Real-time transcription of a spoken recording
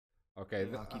Okay,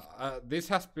 this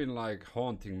has been like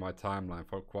haunting my timeline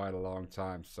for quite a long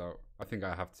time, so I think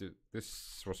I have to.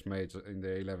 This was made in the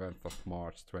 11th of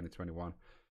March 2021,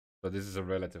 so this is a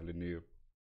relatively new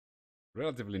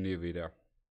video.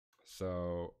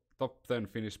 So top 10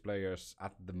 Finnish players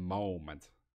at the moment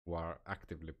who are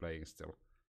actively playing still.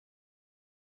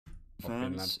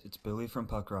 Fans, it's Billy from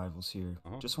Puck Rivals here.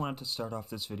 Just wanted to start off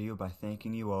this video by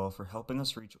thanking you all for helping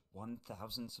us reach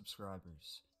 1,000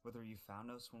 subscribers. Whether you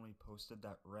found us when we posted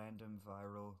that random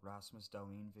viral Rasmus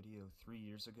Dahlin video 3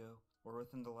 years ago, or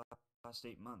within the last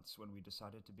 8 months when we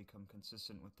decided to become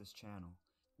consistent with this channel,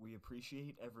 we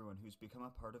appreciate everyone who's become a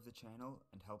part of the channel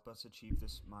and helped us achieve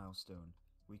this milestone.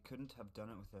 We couldn't have done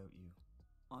it without you.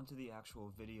 On to the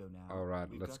actual video now.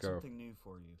 Alright, We've let's got go. something new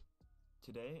for you.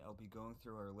 Today, I'll be going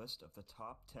through our list of the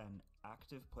top 10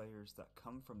 active players that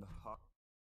come from the hot.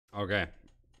 Okay,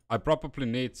 I probably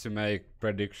need to make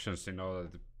predictions in order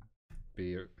to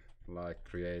be like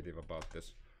creative about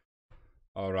this.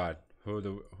 All right, who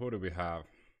do we have?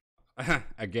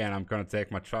 Again, I'm gonna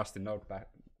take my trusty notepad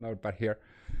here.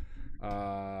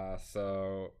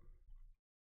 So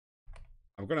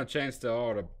I'm gonna change the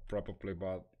order probably,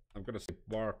 but I'm gonna say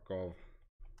Barkov,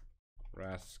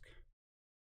 Rask,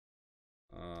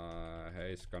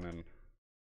 Heiskanen,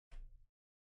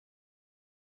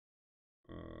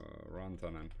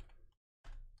 Rantanen,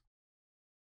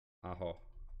 Aho.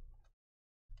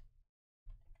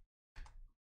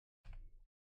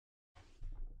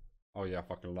 Oh yeah,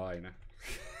 fucking Laine.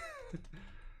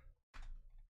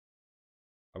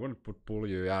 I wouldn't put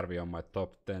Puljujärvi on my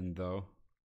top 10 though.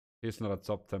 He's not a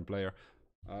top 10 player.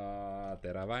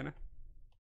 Teräväinen.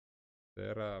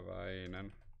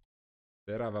 Teräväinen.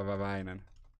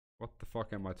 What the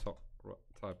fuck am I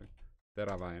typing?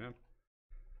 Teräväinen.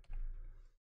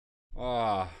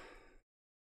 Ah.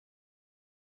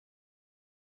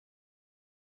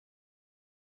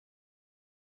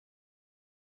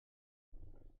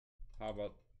 How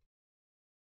about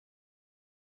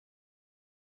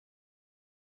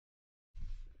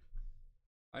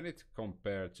I need to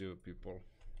compare two people.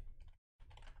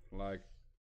 Like,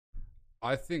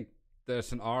 I think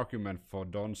there's an argument for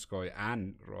Donskoi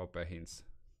and Roope Hintz.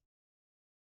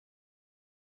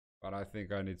 But I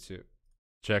think I need to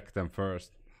check them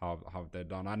first, how they've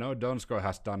done. I know Donskoi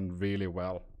has done really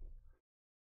well.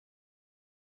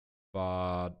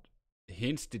 But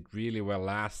Hintz did really well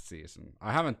last season.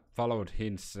 I haven't followed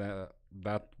Hintz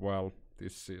that well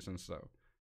this season, so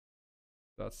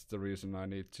that's the reason I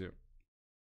need to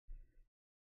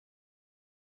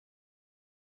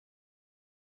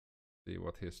see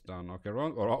what he's done. Okay,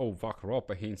 oh fuck,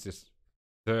 Roope Hintz is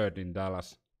third in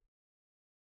Dallas.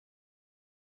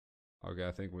 Okay,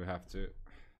 I think we have to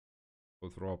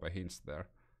put Roope Hintz there.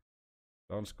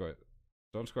 Donskoi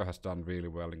has done really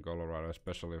well in Colorado,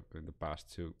 especially in the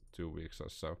past two weeks or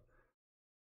so.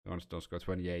 Donskoi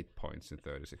 28 points in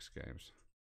 36 games.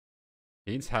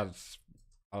 Hintz has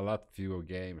a lot fewer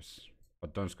games,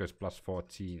 but Donskoi is plus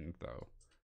 14 though.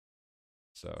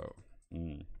 So,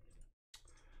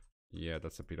 yeah,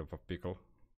 that's a bit of a pickle.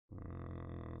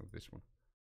 This one.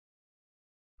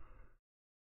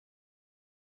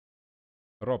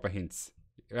 Roope Hintz.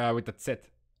 With the Z.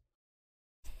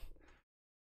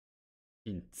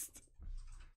 Hintz.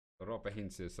 Roope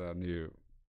Hintz is a new.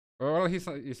 Well, he's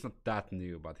not that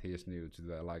new, but he is new to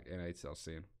the like NHL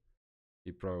scene.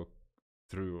 He broke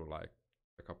through like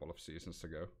a couple of seasons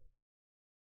ago.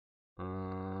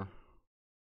 Will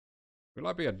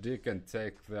I be a dick and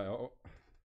take the? Oh,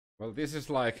 well, this is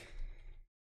like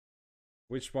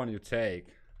which one you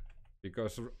take,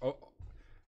 because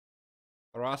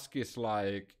Rask is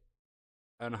like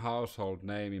an household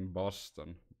name in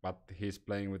Boston, but he's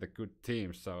playing with a good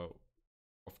team, so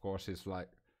of course he's like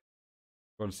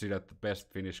considered the best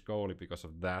Finnish goalie because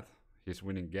of that. He's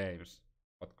winning games,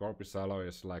 but Korpisalo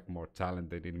is like more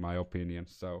talented in my opinion.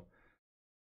 So,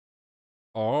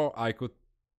 or I could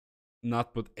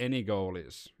not put any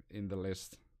goalies in the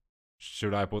list.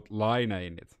 Should I put Laine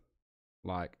in it?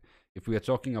 Like, if we are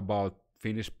talking about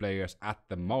Finnish players at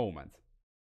the moment,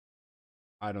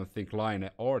 I don't think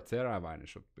Laine or Teräväinen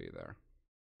should be there,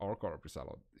 or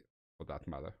Korpisalo for that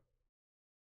matter.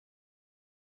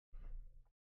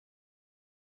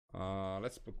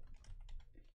 Let's put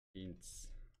Hintz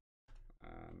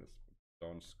and let's put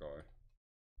Donskoi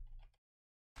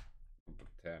number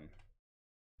 10.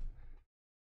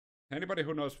 Anybody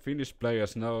who knows Finnish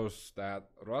players knows that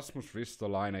Rasmus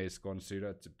Ristolainen is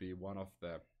considered to be one of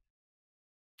the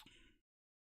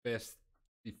best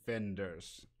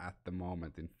defenders at the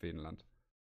moment in Finland,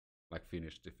 like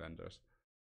Finnish defenders.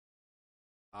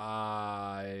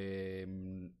 I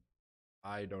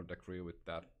don't agree with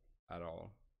that at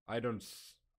all. I don't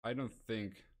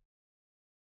think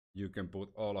you can put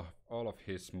all of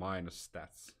his minus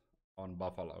stats on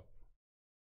Buffalo.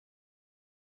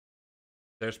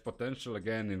 There's potential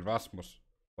again in Rasmus,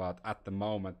 but at the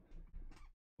moment,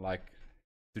 like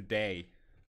today,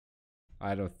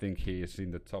 I don't think he is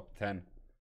in the top 10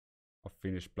 of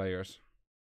Finnish players.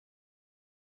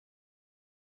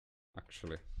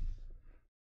 Actually,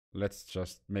 let's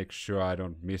just make sure I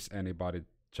don't miss anybody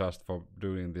just for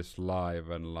doing this live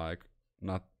and like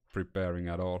not preparing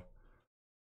at all.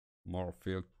 More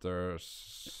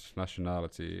filters,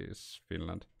 nationalities,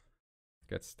 Finland,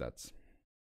 get stats.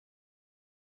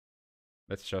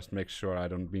 Let's just make sure I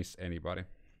don't miss anybody,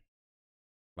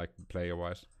 like player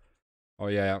wise. Oh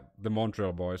yeah, the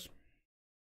Montreal boys.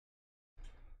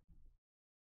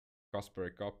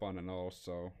 Kasperi Kapanen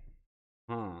also.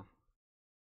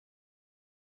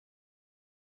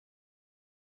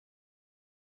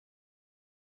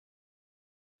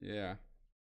 Yeah.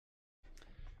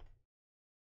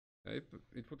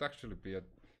 It would actually be a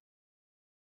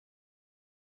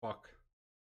fuck.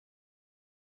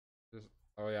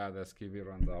 Oh yeah, there's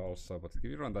Kiviranta also, but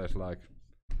Kiviranta is like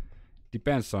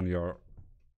depends on your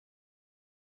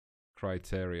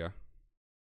criteria.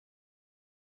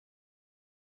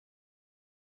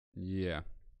 Yeah.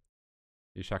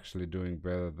 He's actually doing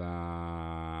better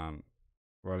than,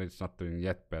 well, it's not doing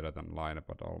yet better than Laine,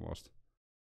 but almost.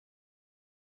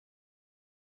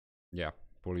 Yeah,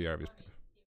 Puljärvi.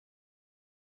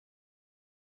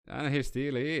 And he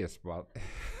still is, but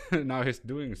now he's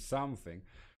doing something.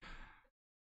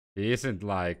 He isn't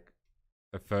like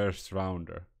a first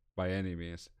rounder by any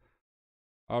means.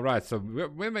 Alright, so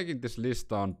we're making this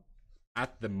list on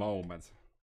at the moment.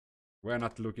 We're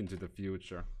not looking to the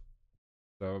future.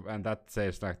 So, and that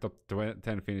says like top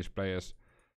 10 Finnish players,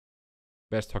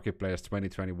 best hockey players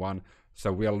 2021.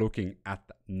 So we are looking at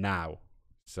now.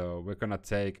 So we're gonna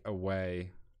take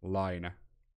away Laine.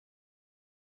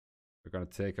 We're gonna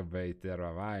take away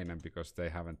Teravainen because they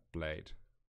haven't played.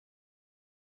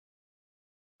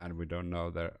 And we don't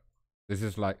know their... This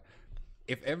is like...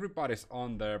 If everybody's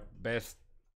on their best...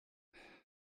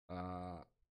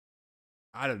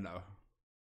 I don't know.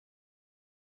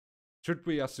 Should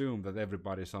we assume that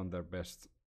everybody's on their best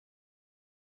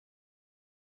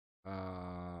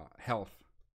health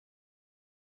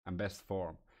and best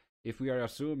form? If we are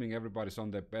assuming everybody's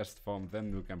on their best form,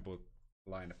 then we can put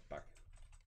Laine back.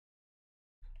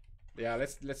 Yeah,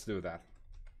 let's do that.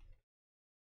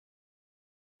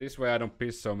 This way I don't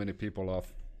piss so many people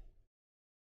off.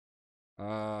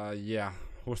 Yeah,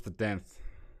 who's the 10th?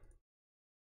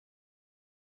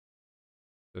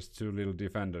 There's 2 little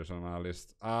defenders on our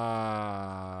list.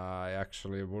 I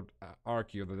actually would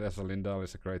argue that Esa Lindell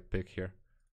is a great pick here.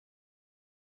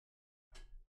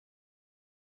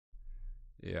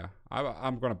 Yeah,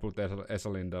 I'm gonna put Esa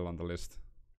Lindell on the list.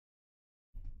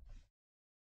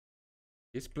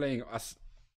 He's playing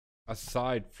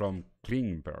aside from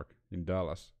Klingberg in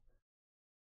Dallas.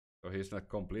 So he's not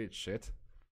complete shit.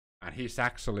 And he's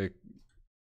actually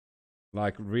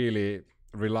like really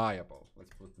reliable.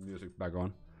 Let's put the music back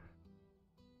on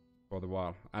for the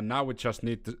while. And now we just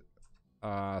need to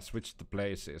switch the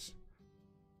places.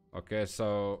 Okay,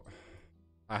 so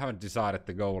I haven't decided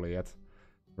the goalie yet.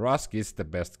 Rask is the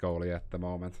best goalie at the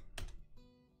moment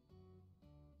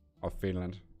of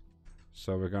Finland.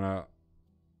 So we're gonna...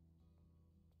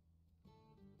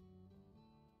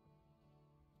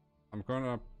 I'm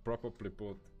gonna probably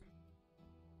put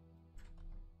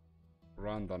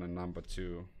Rantanen number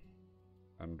 2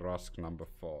 and Rask number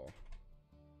 4.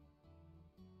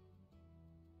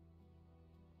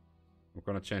 I'm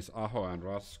gonna change Aho and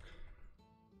Rask.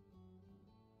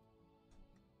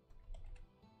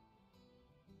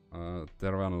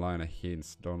 Tervan, Laine,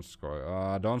 Hintz, Donskoi.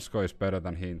 Donskoi is better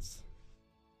than Hintz.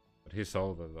 But he's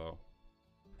older though.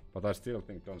 But I still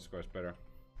think Donskoi is better.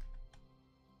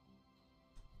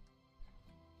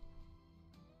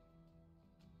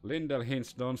 Lindell,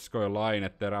 Hintz, Donskoi, Laine,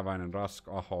 Teravainen, Rask,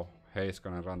 Aho,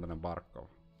 Heiskanen, Rantanen, Barkov.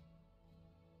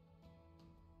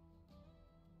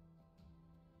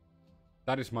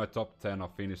 That is my top 10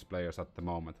 of Finnish players at the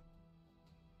moment.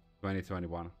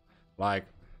 2021. Like,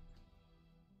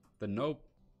 the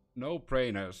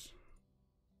no-brainers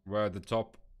were the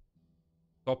top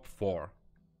 4.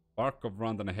 Barkov,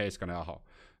 Rantanen, Heiskanen, Aho.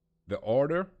 The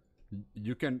order,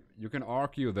 you can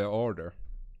argue the order.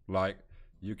 Like,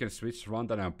 you can switch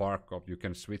Rantanen and Barkov, you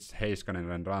can switch Heiskanen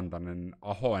and Rantanen,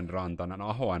 Aho and Rantanen,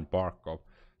 Aho and Barkov,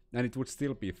 and it would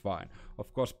still be fine.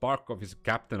 Of course, Barkov is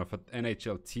captain of an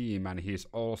NHL team, and he's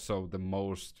also the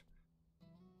most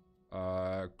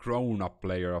grown-up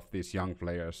player of these young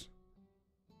players.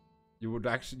 you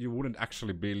wouldn't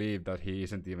actually believe that he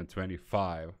isn't even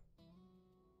 25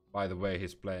 by the way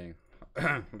he's playing.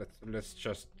 let's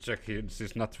just check.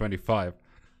 He's not 25.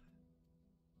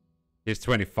 He's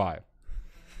 25.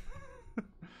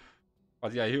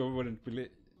 But yeah, you wouldn't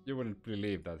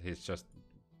believe that he's just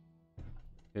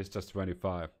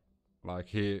 25. Like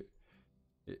he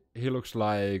looks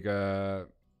like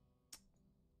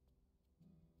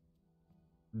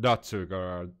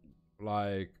Datsuga,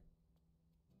 like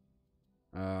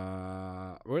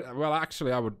well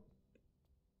actually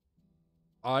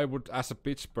I would as a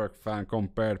Pittsburgh fan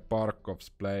compare Barkov's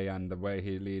play and the way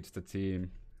he leads the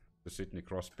team to Sidney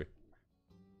Crosby.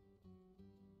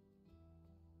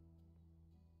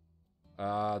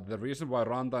 The reason why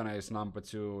Rantanen is number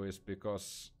 2 is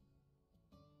because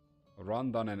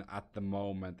Rantanen at the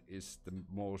moment is the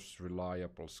most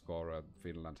reliable scorer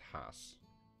Finland has.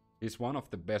 He's one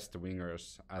of the best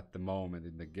wingers at the moment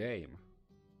in the game.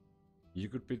 You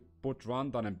could put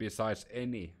Rantanen besides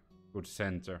any good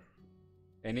center.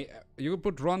 You could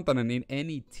put Rantanen in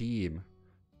any team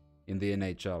in the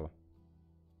NHL,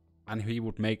 and he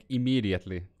would make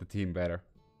immediately the team better.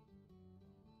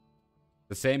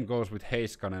 The same goes with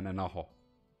Heiskanen and Aho.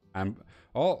 And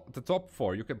all the top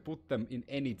 4, you can put them in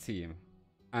any team,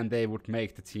 and they would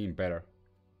make the team better.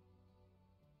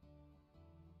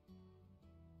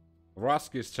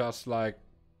 Rask is just like,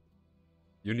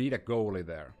 you need a goalie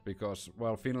there, because,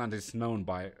 well, Finland is known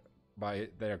by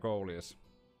their goalies.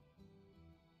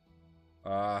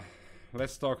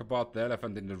 Let's talk about the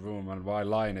elephant in the room and why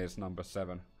Laine is number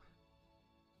 7.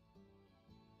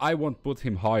 I won't put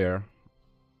him higher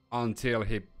until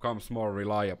he becomes more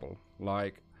reliable.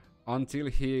 Like, until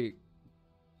he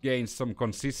gains some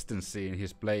consistency in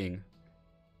his playing.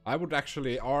 I would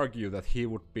actually argue that he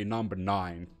would be number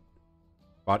 9.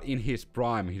 But in his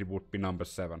prime, he would be number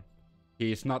 7.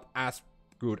 He is not as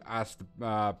good as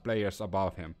the players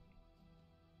above him.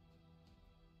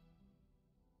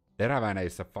 Teräväinen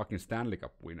is a fucking Stanley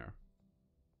Cup winner.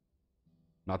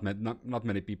 Not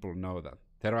many people know that.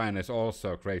 Teräväinen is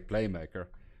also a great playmaker.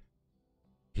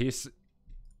 He's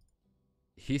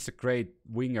a great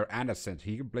winger and a center.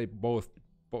 He can play both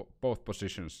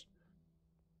positions.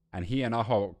 And he and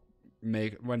Aho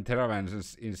make, when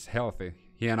Teräväinen is healthy,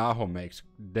 he and Aho makes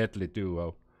deadly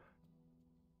duo.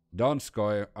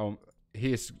 Donskoi,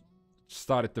 he's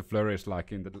started to flourish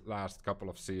like in the last couple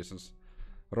of seasons.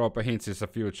 Roope Hintz is a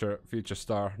future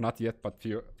star, not yet, but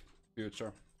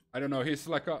future. I don't know. He's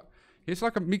like a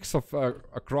mix of a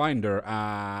grinder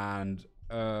and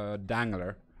a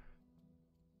dangler,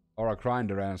 or a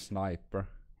grinder and a sniper.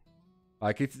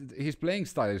 Like his playing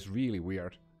style is really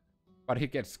weird, but he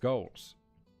gets goals.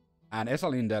 And Esa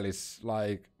Lindell is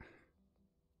like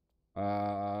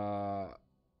Esa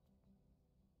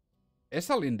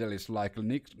Lindell is like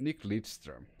Nick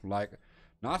Lidström, like.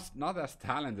 Not as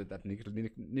talented as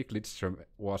Nick Lidström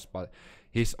was, but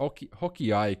his hockey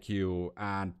IQ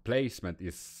and placement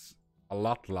is a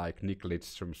lot like Nick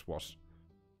Lidström's was.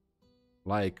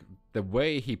 Like, the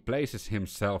way he places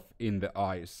himself in the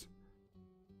ice.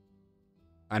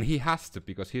 And he has to,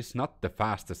 because he's not the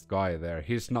fastest guy there.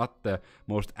 He's not the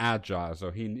most agile, so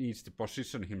he needs to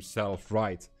position himself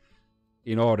right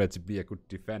in order to be a good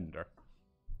defender.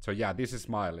 So yeah, this is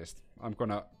my list. I'm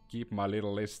gonna keep my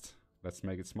little list. Let's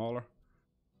make it smaller.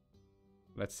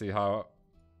 Let's see how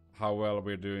well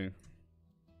we're doing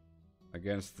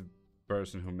against the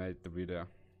person who made the video.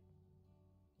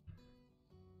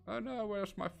 Oh no,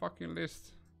 where's my fucking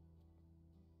list?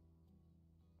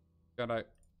 Can't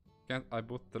I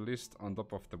put the list on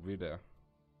top of the video?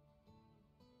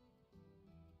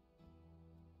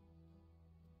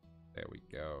 There we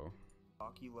go.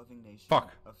 Hockey-loving nation of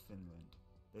Finland.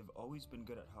 They've always been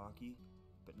good at hockey,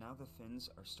 but now the Finns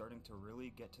are starting to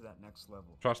really get to that next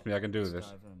level. Trust me, I can do Let's this.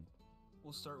 Dive in.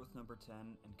 We'll start with number 10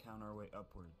 and count our way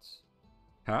upwards.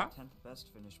 Huh? The 10th best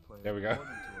Finnish player There we go.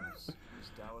 according to us is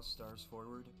Dallas Stars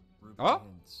forward Roope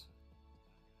Hintz.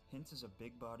 Hintz is a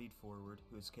big-bodied forward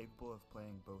who is capable of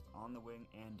playing both on the wing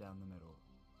and down the middle.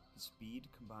 His speed,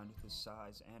 combined with his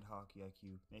size and hockey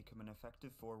IQ, make him an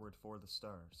effective forward for the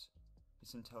Stars.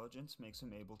 His intelligence makes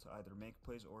him able to either make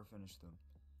plays or finish them.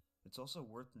 It's also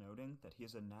worth noting that he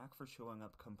has a knack for showing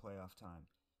up come playoff time,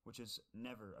 which is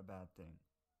never a bad thing.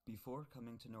 Before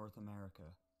coming to North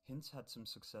America, Hintz had some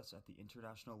success at the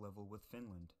international level with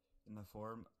Finland, in the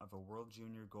form of a World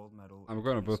Junior gold medal I'm in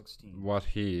gonna put 2016, what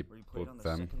he where he played on put the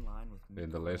them second line with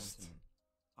in the Mikko list.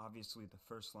 Rantanen. Obviously, the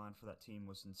first line for that team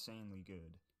was insanely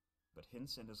good, but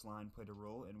Hintz and his line played a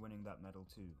role in winning that medal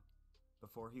too.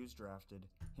 Before he was drafted,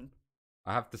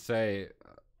 I have to say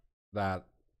that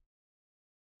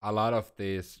a lot of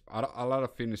these, a lot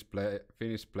of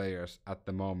Finnish players at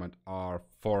the moment are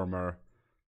former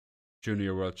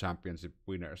Junior World Championship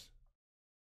winners.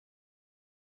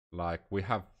 Like we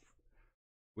have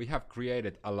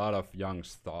created a lot of young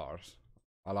stars,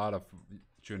 a lot of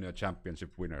Junior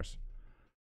Championship winners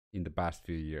in the past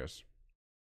few years.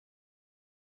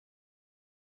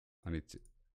 I need to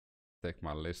take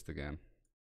my list again.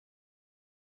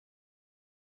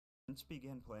 Hintz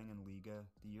began playing in Liga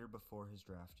the year before his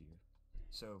draft year,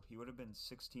 so he would have been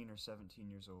 16 or 17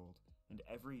 years old, and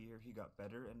every year he got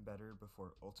better and better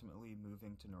before ultimately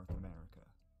moving to North America.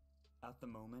 At the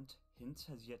moment, Hintz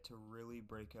has yet to really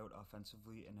break out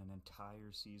offensively in an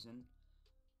entire season,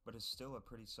 but is still a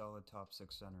pretty solid top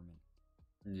 6 centerman.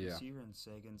 Yeah. This year, in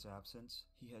Sagan's absence,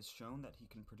 he has shown that he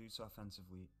can produce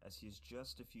offensively, as he is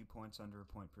just a few points under a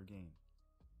point per game.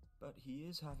 But he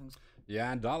is having...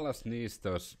 Yeah, and Dallas needs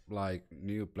those like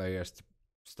new players to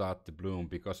start to bloom,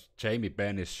 because Jamie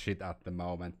Benn is shit at the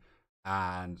moment,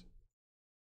 and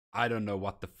I don't know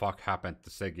what the fuck happened to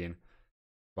Seguin,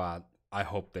 but I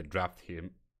hope they draft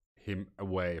him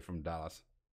away from Dallas.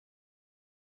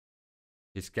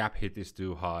 His cap hit is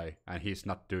too high, and he's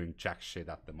not doing jack shit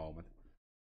at the moment.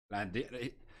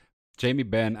 And Jamie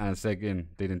Benn and Seguin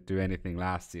didn't do anything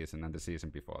last season and the season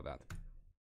before that.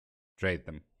 Trade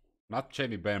them. Not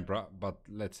Jamie Benn, but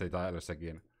let's say Tyler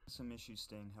Seguin. Some issues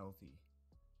staying healthy.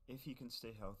 If he can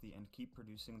stay healthy and keep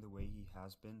producing the way he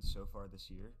has been so far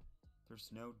this year, there's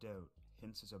no doubt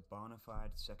Hintz is a bona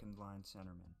fide second-line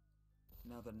centerman.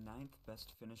 Now, the 9th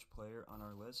best Finnish player on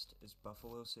our list is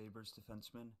Buffalo Sabres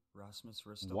defenseman Rasmus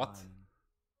Ristolainen. What?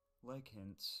 Like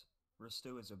Hintz,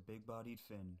 Risto is a big-bodied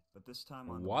Finn, but this time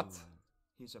on the blue line.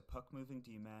 He's a puck-moving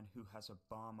D-man who has a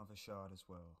bomb of a shot as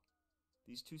well.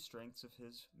 These two strengths of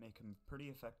his make him pretty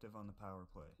effective on the power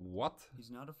play. What? He's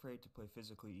not afraid to play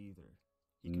physically either.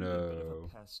 He can be a bit of a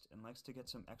pest and likes to get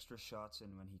some extra shots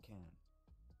in when he can.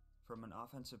 From an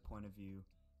offensive point of view,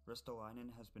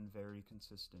 Ristolainen has been very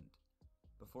consistent.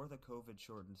 Before the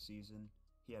COVID-shortened season,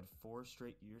 he had 4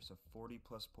 straight years of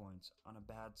 40-plus points on a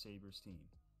bad Sabres team.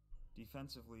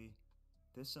 Defensively,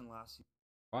 this and last season...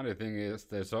 Funny thing is,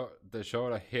 they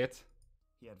showed a hit.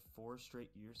 He had 4 straight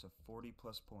years of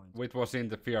 40-plus points. Which was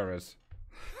interference.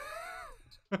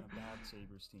 On a bad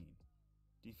Sabres team.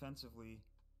 Defensively,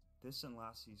 this and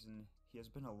last season, he has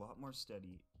been a lot more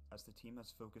steady as the team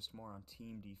has focused more on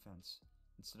team defense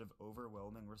instead of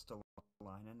overwhelming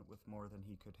Ristolainen with more than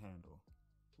he could handle.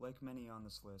 Like many on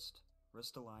this list,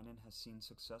 Ristolainen has seen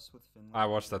success with Finland. I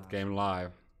watched that game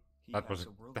live. That was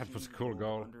a cool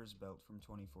goal. Under his belt from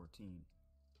 2014.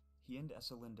 He and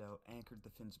Esa Lindell anchored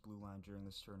the Finns' blue line during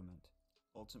this tournament,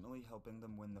 ultimately helping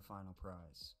them win the final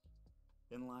prize.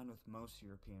 In line with most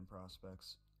European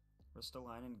prospects,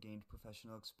 Ristolainen gained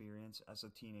professional experience as a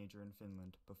teenager in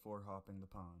Finland before hopping the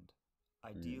pond.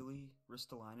 Ideally,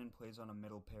 Ristolainen plays on a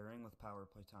middle pairing with power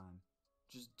play time.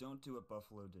 Just don't do what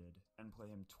Buffalo did and play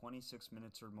him 26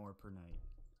 minutes or more per night.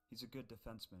 He's a good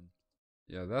defenseman.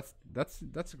 Yeah,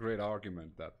 that's a great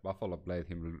argument that Buffalo played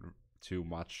him too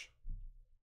much.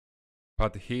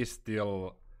 But he's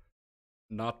still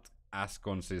not as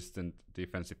consistent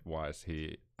defensive-wise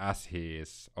as he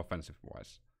is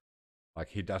offensive-wise. Like,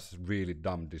 he does really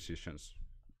dumb decisions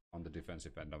on the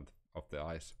defensive end of the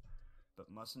ice.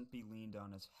 But mustn't be leaned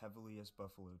on as heavily as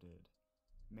Buffalo did.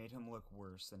 Made him look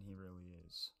worse than he really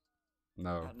is.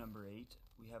 No. At number 8,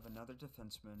 we have another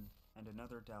defenseman and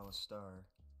another Dallas star,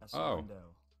 Esa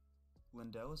Lindell.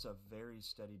 Lindell is a very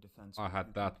steady defenseman. I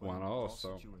had that one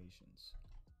also. Situations.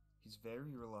 He's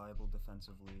very reliable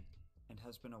defensively and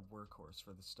has been a workhorse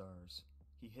for the Stars.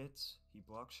 He hits, he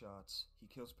blocks shots, he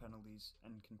kills penalties,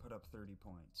 and can put up 30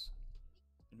 points.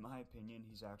 In my opinion,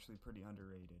 he's actually pretty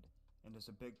underrated, and is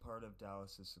a big part of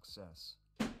Dallas' success.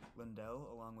 Lindell,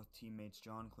 along with teammates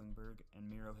John Klingberg and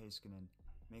Miro Heiskanen,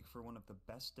 make for one of the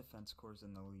best defense corps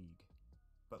in the league.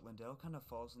 But Lindell kind of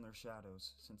falls in their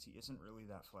shadows since he isn't really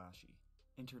that flashy.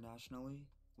 Internationally,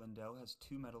 Lindell has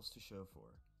 2 medals to show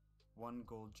for. 1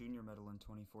 gold junior medal in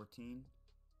 2014,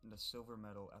 and a silver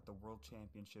medal at the World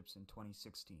Championships in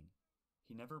 2016.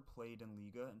 He never played in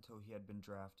Liga until he had been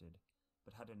drafted,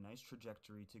 but had a nice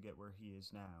trajectory to get where he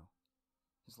is now.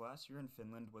 His last year in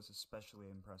Finland was especially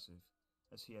impressive,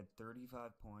 as he had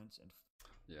 35 points and...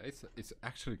 Yeah, it's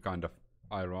actually kind of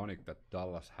ironic that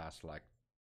Dallas has like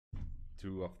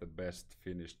 2 of the best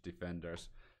Finnish defenders,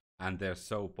 and they're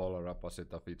so polar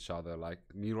opposite of each other. Like,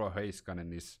 Miro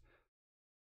Heiskanen is...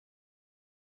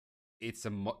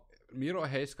 Miro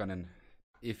Heiskanen,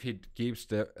 if he keeps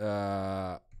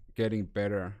getting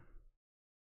better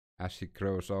as he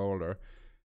grows older,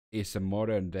 is a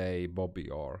modern day Bobby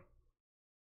Orr.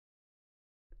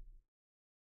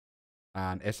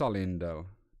 And Esa Lindell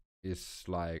is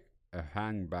like a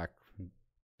hangback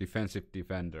defensive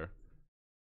defender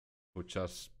who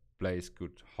just plays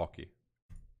good hockey.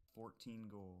 14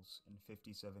 goals in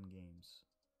 57 games.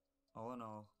 All in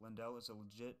all, Lindell is a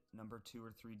legit number 2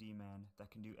 or 3 D-man that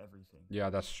can do everything. Yeah,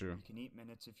 that's true. He can eat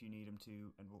minutes if you need him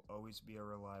to, and will always be a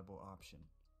reliable option.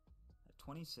 At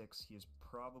 26, he is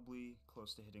probably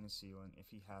close to hitting a ceiling if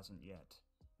he hasn't yet.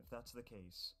 If that's the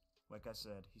case, like I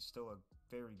said, he's still a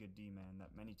very good D-man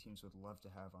that many teams would love to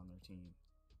have on their team.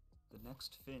 The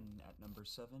next Finn at number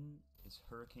 7 is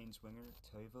Hurricanes winger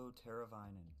Teuvo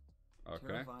Teravainen.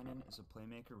 Okay. Teravainen is a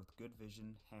playmaker with good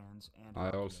vision, hands, and I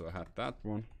hockey also IQ. had that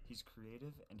one. He's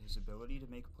creative, and his ability to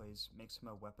make plays makes him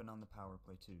a weapon on the power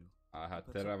play too. I had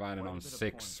He puts up Teravainen quite a on bit of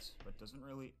 6. points, but doesn't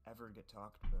really ever get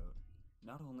talked about.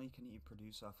 Not only can he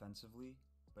produce offensively,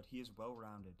 but he is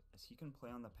well-rounded, as he can play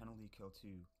on the penalty kill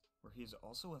too, where he is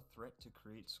also a threat to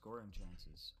create scoring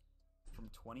chances. From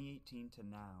 2018 to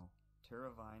now,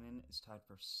 Teravainen is tied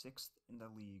for 6th in the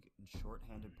league in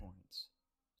short-handed points.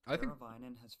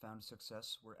 Teravainen has found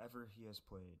success wherever he has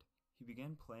played. He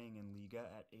began playing in Liga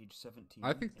at age 17.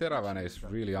 I think Teravainen is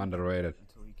really underrated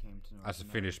until he came to North as a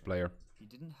America. Finnish player. He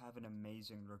didn't have an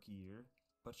amazing rookie year,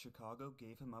 but Chicago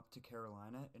gave him up to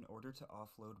Carolina in order to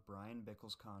offload Brian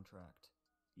Bickle's contract.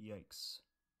 Yikes.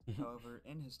 However,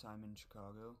 in his time in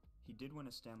Chicago, he did win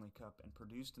a Stanley Cup and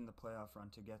produced in the playoff run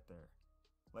to get there.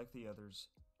 Like the others,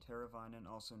 Teravainen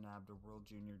also nabbed a World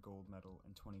Junior gold medal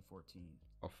in 2014.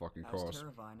 Of fucking As course.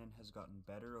 Teravainen has gotten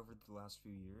better over the last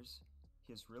few years,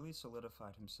 he has really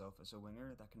solidified himself as a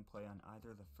winger that can play on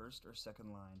either the first or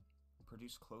second line and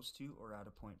produce close to or at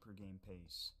a point per game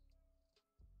pace.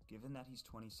 Given that he's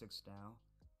 26 now,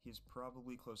 he is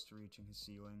probably close to reaching his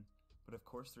ceiling, but of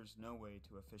course there's no way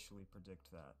to officially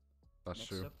predict that. That's Next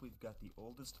true. up, we've got the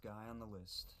oldest guy on the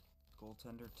list,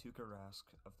 goaltender Tuukka Rask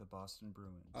of the Boston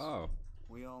Bruins. Oh,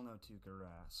 We all know Tuukka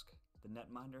Rask. The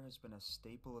netminder has been a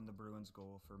staple in the Bruins'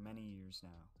 goal for many years now.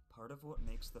 Part of what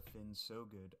makes the Finns so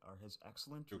good are his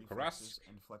excellent Tuukka reflexes Rask.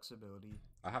 and flexibility.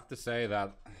 I have to say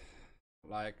that,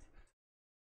 like,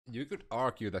 you could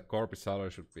argue that Korpisalo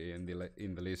should be in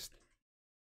the list,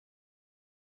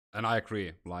 and I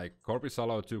agree. Like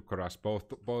Korpisalo, Tuukka Rask,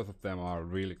 both of them are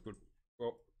really good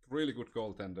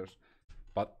goaltenders.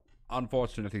 But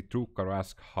unfortunately, Tuukka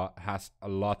Rask has a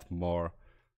lot more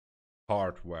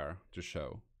hardware to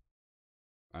show,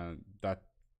 and that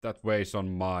weighs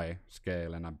on my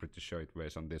scale, and I'm pretty sure it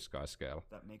weighs on this guy's scale.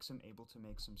 That makes him able to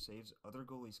make some saves other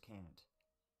goalies can't.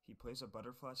 He plays a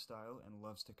butterfly style and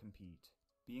loves to compete.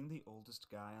 Being the oldest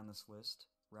guy on this list,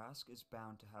 Rask is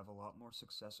bound to have a lot more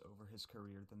success over his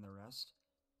career than the rest,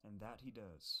 and that he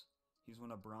does. He's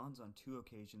won a bronze on 2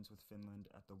 occasions with Finland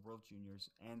at the World Juniors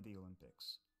and the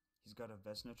Olympics. He's got a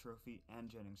Vezina Trophy and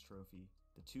Jennings Trophy,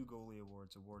 the 2 goalie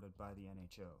awards awarded by the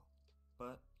NHL.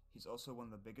 But he's also won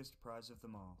the biggest prize of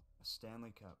them all, a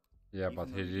Stanley Cup. Yeah, Even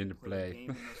but though he didn't didn't play play. a game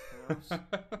in those playoffs,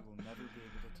 he will never be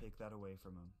able to take that away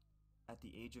from him. At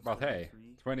the age of But hey,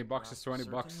 33, $20 is Rask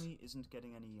 $20. certainly isn't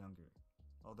getting any younger.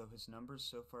 Although his numbers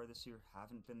so far this year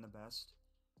haven't been the best,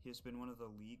 he has been one of the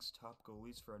league's top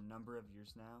goalies for a number of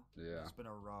years now. Yeah. He's been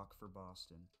a rock for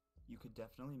Boston. You could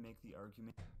definitely make the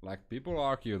argument. Like, people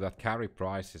argue that Carey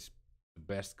Price is the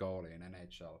best goalie in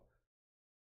NHL.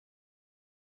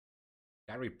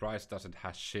 Carey Price doesn't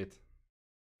have shit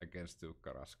against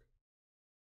Tuukka Rask.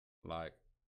 Like,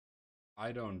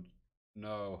 I don't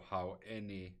know how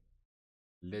any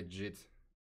legit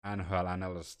NHL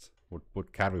analyst would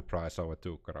put Carey Price over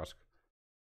Tuukka Rask.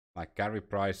 Like, Carey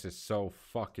Price is so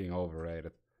fucking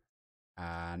overrated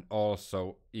and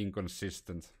also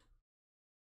inconsistent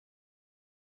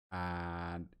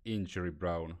and injury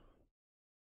prone.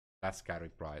 That's Carey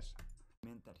Price.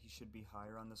 That he should be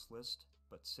higher on this list,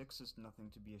 but 6 is nothing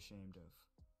to be ashamed of.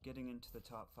 Getting into the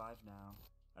top 5 now.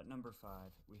 At number 5,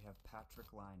 we have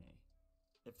Patrick Laine.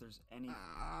 If there's any...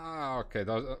 Okay,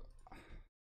 those.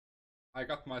 I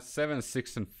got my 7,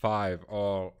 6, and 5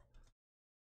 all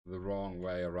the wrong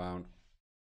way around.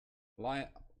 Line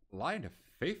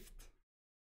 5th?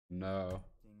 No.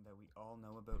 thing that we all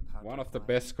know about Patrick One of the Laine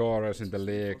best scorers is in the his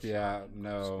league. lethal shot Yeah, and goal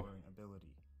no. scoring ability.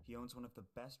 He owns one of the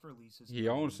best releases. in He the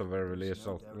owns a league, very there's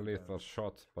no lethal, doubt about lethal it.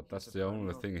 shot, but He's that's a the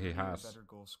only perennial thing he 30 or has. better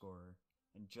goal scorer,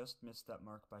 and just missed that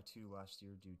mark by 2 last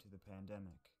year due to the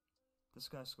pandemic. This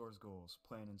guy scores goals,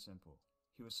 plain and simple.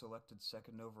 He was selected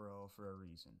 2nd overall for a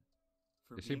reason.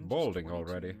 For Is he being just balding 22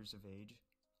 already? years of age,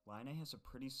 Laine has a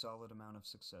pretty solid amount of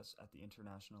success at the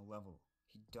international level.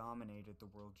 He dominated the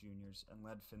World Juniors and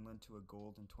led Finland to a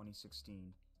gold in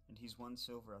 2016, and he's won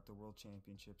silver at the World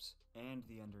Championships and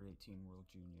the Under-18 World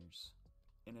Juniors.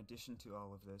 In addition to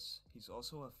all of this, he's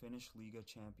also a Finnish Liiga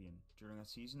champion during a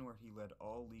season where he led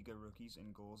all Liiga rookies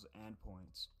in goals and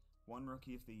points, won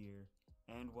Rookie of the Year,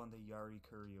 and won the Jari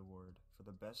Kurri Award for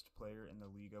the best player in the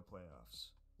Liiga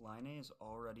playoffs. Laine is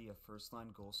already a first-line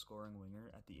goal-scoring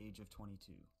winger at the age of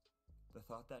 22. The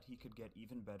thought that he could get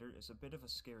even better is a bit of a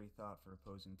scary thought for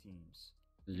opposing teams.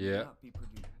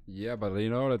 Yeah, but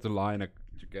in order to Laine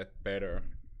to get better,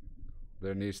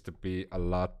 there needs to be a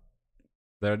lot.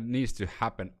 There needs to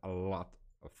happen a lot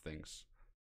of things,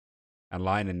 and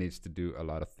Laine needs to do a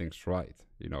lot of things right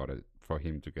in order for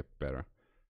him to get better.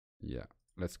 Yeah,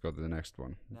 let's go to the next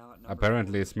one. Now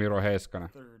apparently 4, it's Miro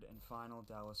Heiskanen. Third and final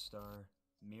Dallas star,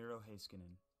 Miro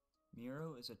Heiskanen.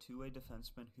 Miro is a two-way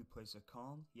defenseman who plays a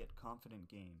calm yet confident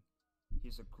game. He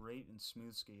is a great and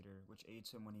smooth skater, which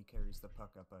aids him when he carries the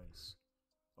puck up ice.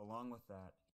 Along with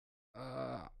that,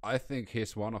 I think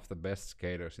he's one of the best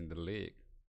skaters in the league.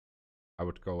 I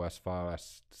would go as far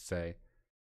as to say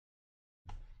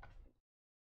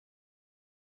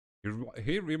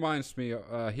he reminds me.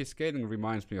 His skating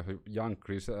reminds me of young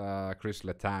Chris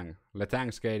Letang.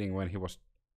 Letang skating when he was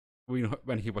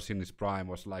in his prime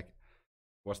was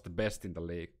the best in the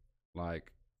league.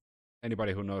 Like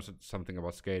anybody who knows something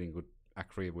about skating would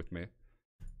agree with me.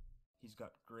 He's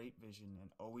got great vision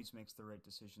and always makes the right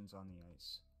decisions on the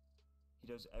ice. He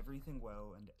does everything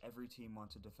well, and every team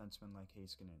wants a defenseman like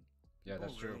Heiskanen. Yeah,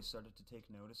 that's People really true. started to take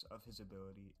notice of his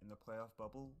ability in the playoff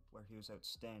bubble, where he was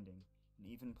outstanding and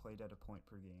even played at a point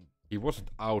per game. He wasn't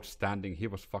outstanding, he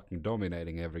was fucking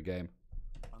dominating every game.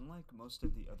 Unlike most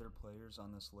of the other players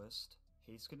on this list,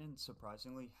 Heiskanen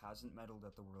surprisingly hasn't medaled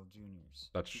at the World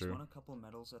Juniors. That's He's true. won a couple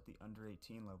medals at the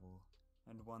under-18 level,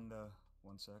 and won the,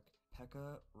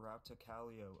 Pekka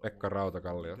Rautakallio Award for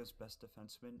Liiga's best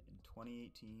defenseman in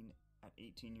 2018 at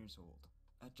 18 years old.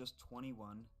 At just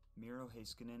 21, Miro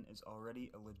Heiskanen is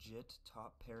already a legit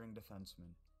top-pairing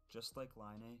defenseman. Just like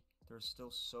Laine, there's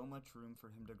still so much room for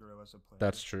him to grow as a player.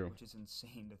 That's true. Which is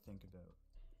insane to think about.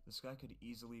 This guy could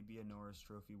easily be a Norris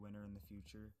Trophy winner in the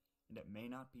future, and it may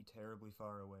not be terribly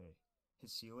far away.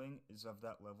 His ceiling is of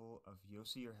that level of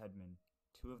Josi or Hedman,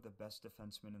 two of the best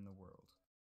defensemen in the world.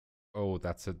 Oh,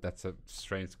 that's a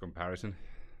strange comparison.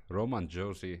 Roman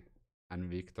Josi and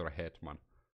Victor Hedman.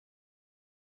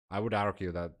 I would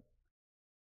argue that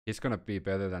he's gonna be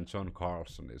better than John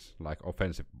Carlson is, like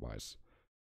offensive wise.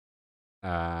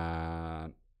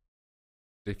 And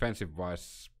defensive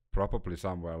wise, probably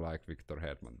somewhere like Victor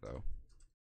Hedman though.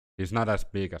 He's not as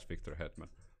big as Victor Hedman.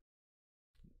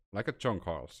 Like a John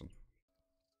Carlson.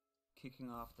 Kicking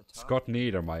off the top, Scott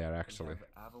Niedermayer actually.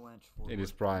 Avalanche In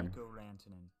his prime.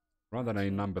 Rantanen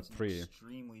in number 3. An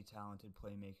extremely talented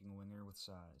playmaking winger with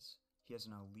size. He has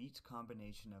an elite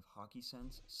combination of hockey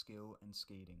sense, skill, and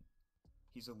skating.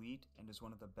 He's elite and is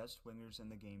one of the best wingers in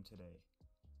the game today.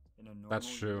 In a normal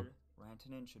year,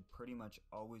 Rantanen should pretty much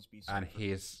always be. And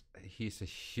he's a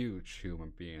huge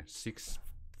human being,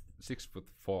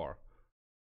 6'4",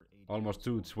 almost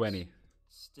 220.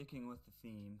 Sticking with the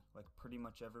theme, like pretty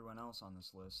much everyone else on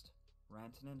this list,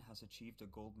 Rantanen has achieved a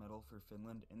gold medal for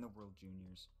Finland in the World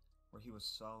Juniors, where he was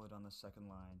solid on the second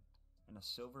line, and a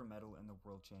silver medal in the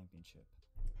World Championship.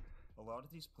 A lot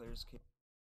of these players came.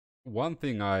 One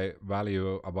thing I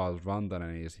value about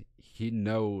Rantanen is he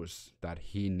knows that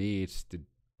he needs to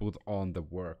put on the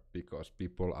work because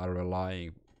people are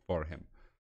relying for him.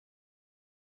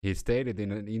 He stated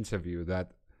in an interview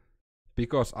that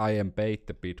because I am paid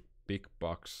the big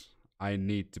bucks, I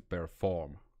need to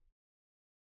perform.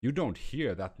 You don't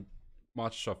hear that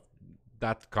much of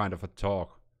that kind of a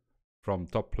talk from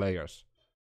top players.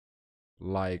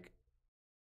 Like,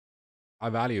 I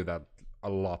value that a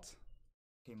lot.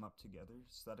 Came up together,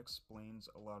 so that explains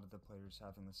a lot of the players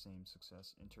having the same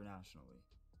success internationally.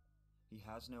 He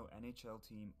has no NHL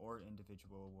team or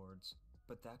individual awards,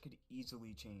 but that could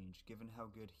easily change given how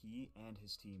good he and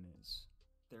his team is.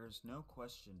 There is no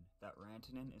question that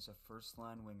Rantanen is a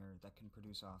first-line winger that can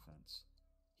produce offense.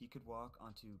 He could walk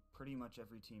onto pretty much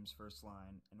every team's first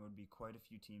line and would be quite a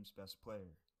few teams' best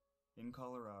player. In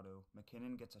Colorado,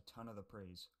 McKinnon gets a ton of the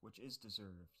praise, which is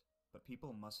deserved, but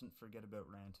people mustn't forget about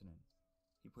Rantanen.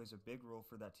 He plays a big role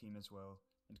for that team as well,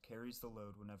 and carries the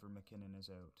load whenever McKinnon is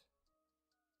out.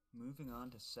 Moving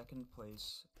on to second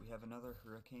place, we have another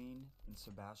Hurricane in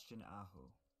Sebastian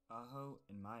Aho. Aho,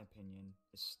 in my opinion,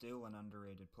 is still an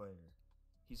underrated player.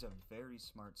 He's a very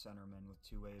smart centerman with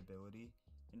two-way ability,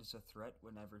 and is a threat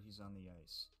whenever he's on the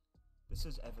ice. This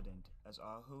is evident, as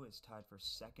Aho is tied for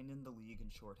second in the league in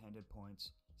shorthanded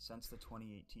points since the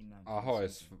 2018-19 Aho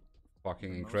is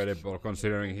fucking incredible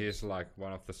considering he's like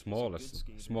one of the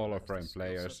smaller frame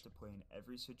players.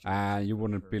 And you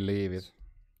wouldn't believe it.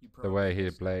 the way he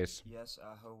plays. Yes,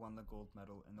 Aho won the gold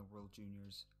medal in the World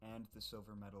Juniors and the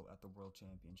silver medal at the World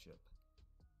Championship.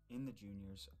 In the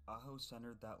juniors, Aho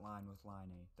centered that line with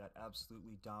Laine that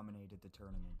absolutely dominated the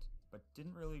tournament, but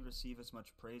didn't really receive as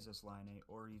much praise as Laine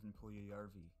or even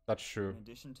Puljujärvi. That's true. In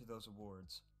addition to those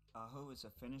awards, Aho is a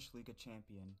Finnish Liiga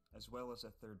champion as well as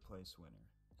a third-place winner.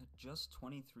 At just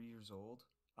 23 years old,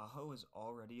 Aho is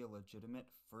already a legitimate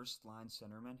first-line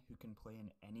centerman who can play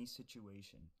in any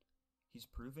situation. He's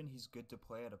proven he's good to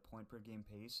play at a point-per-game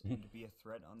pace and to be a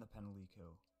threat on the penalty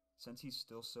kill. Since he's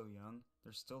still so young,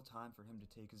 there's still time for him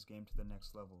to take his game to the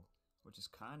next level, which is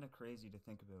kinda crazy to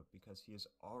think about because he is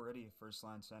already a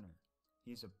first-line center.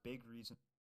 He's a big reason.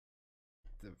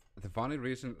 The funny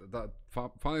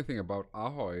thing about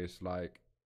Aho is like,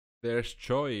 there's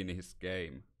joy in his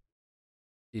game.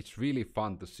 It's really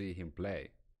fun to see him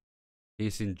play.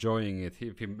 He's enjoying it.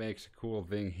 If he makes a cool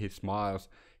thing, he smiles.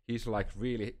 He's like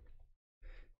really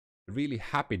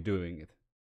happy doing it.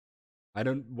 I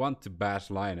don't want to bash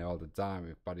Laine all the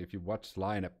time, but if you watch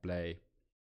Laine play,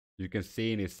 you can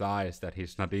see in his eyes that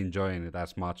he's not enjoying it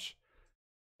as much,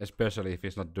 especially if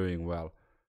he's not doing well.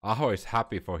 Aho is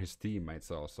happy for his teammates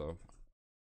also.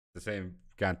 The same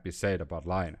can't be said about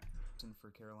Laine. For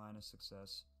Carolina's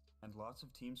success, and lots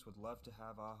of teams would love to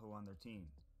have Aho on their team.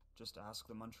 Just ask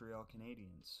the Montreal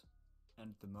Canadiens.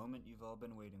 And the moment you've all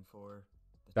been waiting for,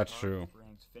 the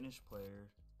top-ranked Finnish player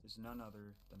is none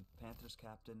other than Panthers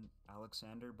captain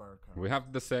Alexander Barkov. We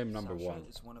have the same number Sasha one.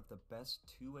 is one of the best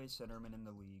two-way centermen in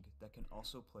the league that can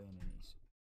also play in innings.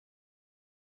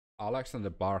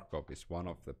 Alexander Barkov is one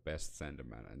of the best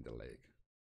centermen in the league.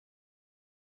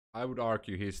 I would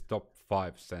argue he's top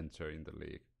 5 center in the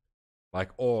league.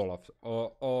 Like all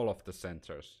of the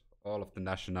centers, all of the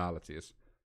nationalities.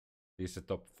 He's a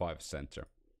top 5 center.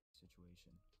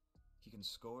 Situation. He can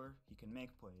score, he can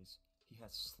make plays, he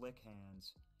has slick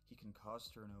hands, he can cause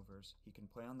turnovers, he can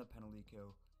play on the penalty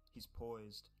kill, he's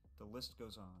poised, the list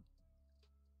goes on.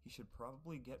 He should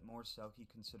probably get more Selke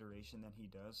consideration than he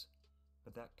does,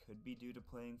 but that could be due to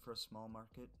playing for a small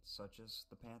market such as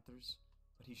the Panthers,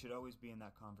 but he should always be in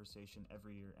that conversation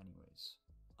every year anyways.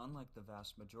 Unlike the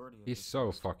vast majority of he's so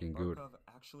list, fucking good. Barkov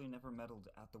actually never medaled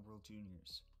at the World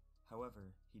Juniors.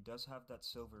 However, he does have that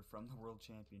silver from the World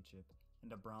Championship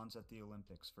and a bronze at the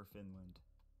Olympics for Finland.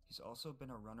 He's also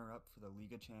been a runner-up for the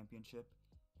Liga Championship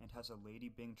and has a Lady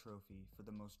Byng trophy for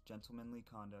the most gentlemanly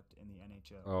conduct in the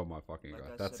NHL. Oh my fucking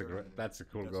god, that's a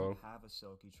cool goal. Have a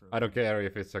Selke trophy. I don't care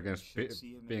if it's against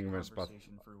Penguins, but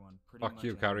fuck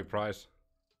you, Carey Price.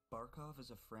 Barkov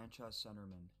is a franchise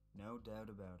centerman, no doubt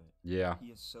about it. Yeah. He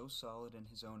is so solid in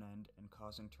his own end and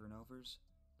causing turnovers,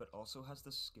 but also has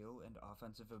the skill and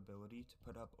offensive ability to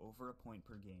put up over a point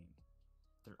per game.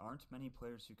 There aren't many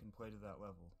players who can play to that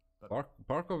level. But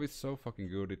Barkov is so fucking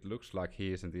good, it looks like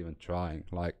he isn't even trying.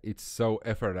 Like, it's so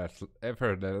effortless,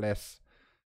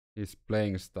 his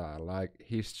playing style. Like,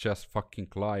 he's just fucking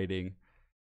gliding.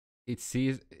 It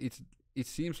seems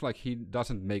like he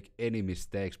doesn't make any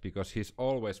mistakes because he's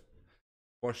always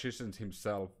positioned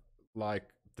himself like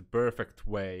the perfect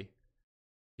way.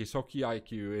 His hockey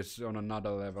IQ is on another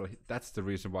level. That's the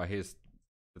reason why he's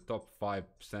the top 5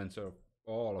 center of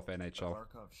all of NHL.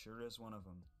 Barkov sure is one of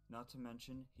them. Not to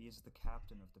mention, he is the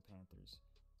captain of the Panthers,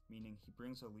 meaning he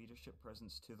brings a leadership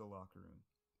presence to the locker room.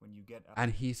 When you get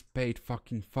and he's paid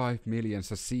fucking $5 million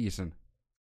a season.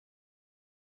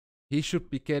 He should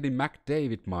be getting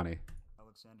McDavid money.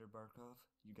 Alexander Barkov,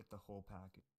 you get the whole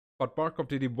package. But Barkov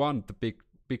didn't want the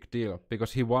big deal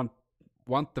because he want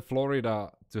the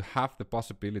Florida to have the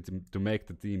possibility to make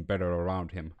the team better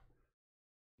around him.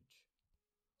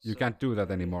 You can't do that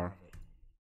anymore.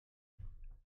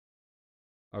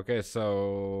 Okay,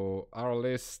 so our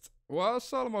list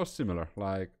was almost similar.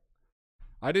 Like,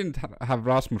 I didn't have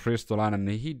Rasmus Ristolainen and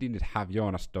he didn't have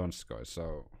Jonas Donskoi,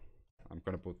 so I'm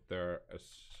gonna put there as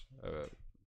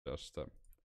just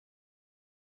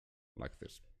like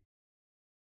this.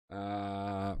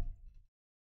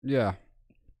 Yeah.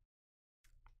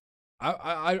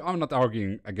 I'm not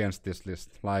arguing against this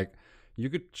list. Like, you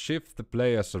could shift the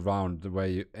players around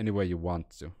any way you want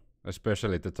to,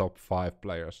 especially the top 5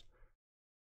 players.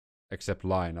 Except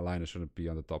Laine. Laine shouldn't be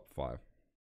on the top 5.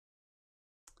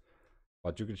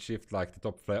 But you can shift like the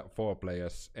top 4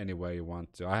 players any way you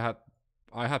want to.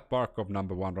 I had Barkov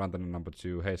number 1, Rantanen number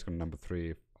 2, Heiskanen number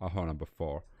 3, Aho number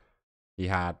 4. He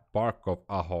had Barkov,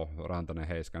 Aho, Rantanen,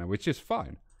 Heiskanen, which is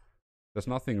fine. There's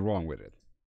nothing wrong with it.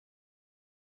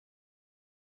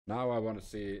 Now I want to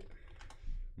see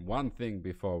one thing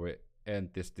before we end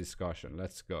this discussion.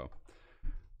 Let's go.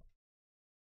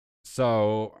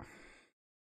 So,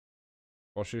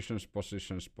 positions,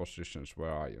 where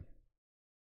are you?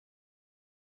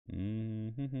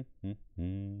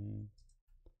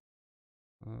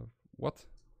 What?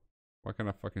 Why can't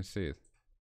I fucking see it?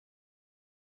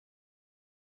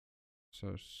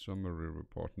 So summary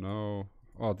report. No.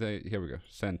 Oh, here we go.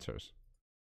 Centers.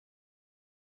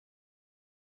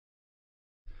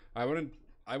 I wouldn't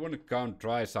count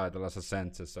Draisaitl as a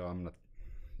center, so I'm not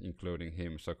including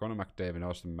him. So Connor McDavid,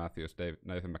 Austin Matthews,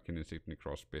 Nathan McKinnon, Sidney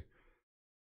Crosby.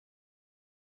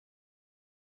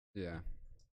 Yeah.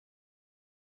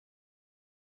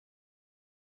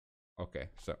 Okay,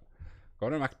 so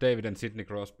Connor McDavid and Sidney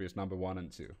Crosby is number 1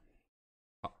 and 2.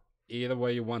 Either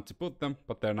way you want to put them,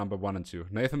 but they're number 1 and 2.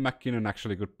 Nathan McKinnon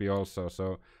actually could be also,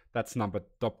 so that's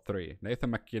top 3.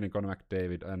 Nathan McKinnon, Connor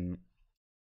McDavid, and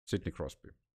Sidney Crosby.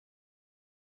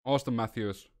 Austin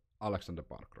Matthews, Alexander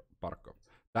Barkov.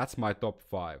 That's my top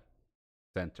 5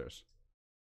 centers.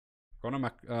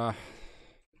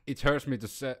 It hurts me to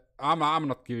say I'm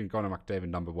not giving Connor McDavid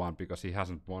number 1 because he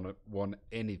hasn't won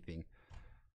anything.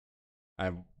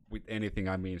 And with anything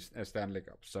I mean a Stanley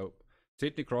Cup. So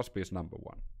Sidney Crosby is number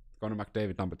 1. Connor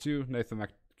McDavid number 2. Nathan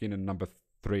McKinnon number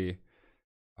 3.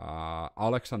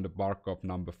 Alexander Barkov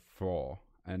number 4.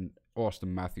 And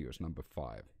Austin Matthews number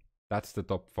 5. That's the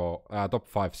top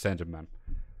 5 centerman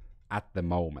at the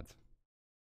moment.